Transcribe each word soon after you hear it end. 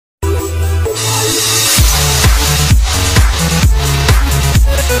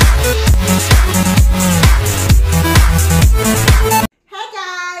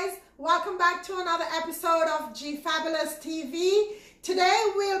gfablustv. Today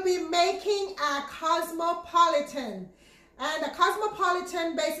we'll be making a Cosmopolitan. And a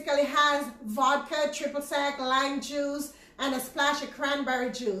Cosmopolitan basically has vodka, triple sec, lime juice, and a splash of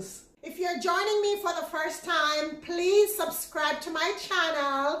cranberry juice. If you're joining me for the first time, please subscribe to my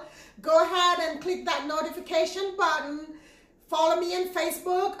channel. Go ahead and click that notification button. Follow me on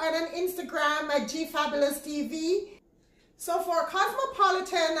Facebook and on Instagram at gfablustv. So for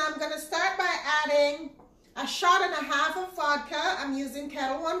Cosmopolitan, I'm going to start by adding a shot and a half of vodka. I'm using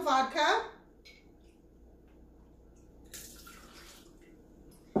Kettle One vodka.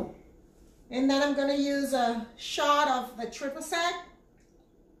 And then I'm going to use a shot of the triple sec.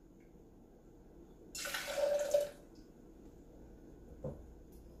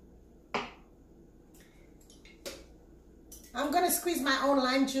 I'm going to squeeze my own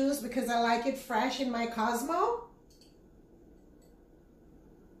lime juice because I like it fresh in my Cosmo.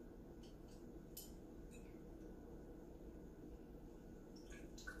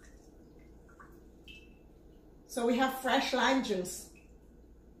 So we have fresh lime juice.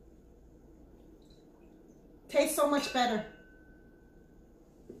 Tastes so much better.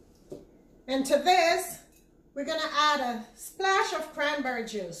 And to this, we're going to add a splash of cranberry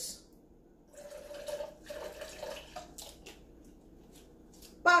juice.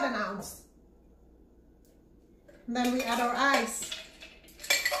 About an ounce. And then we add our ice.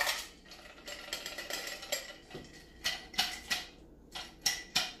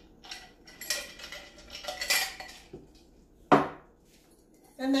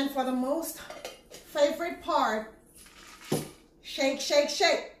 And then for the most favorite part, shake, shake,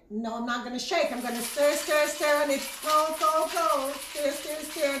 shake. No, I'm not going to shake. I'm going to stir, stir, stir, and it's cold, cold, cold. Stir, stir,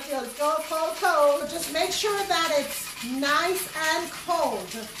 stir until it's cold, cold, cold. Just make sure that it's nice and cold.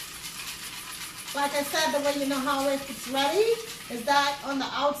 Like I said, the way you know how it's ready is that on the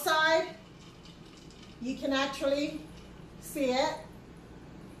outside, you can actually see it.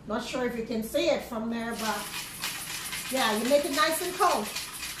 Not sure if you can see it from there, but yeah, you make it nice and cold.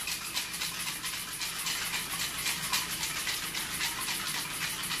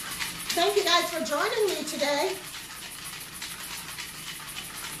 Thank you guys for joining me today.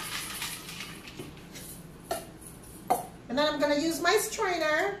 And then I'm going to use my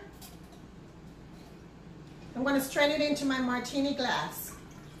strainer. I'm going to strain it into my martini glass.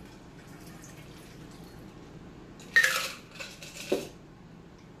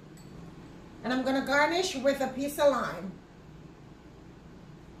 And I'm going to garnish with a piece of lime.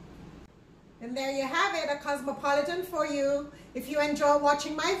 And there you have it, a Cosmopolitan for you. If you enjoy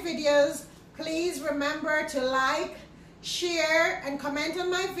watching my videos, please remember to like, share, and comment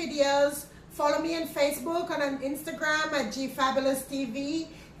on my videos. Follow me on Facebook and on Instagram at gfablustv.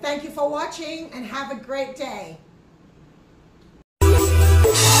 Thank you for watching and have a great day.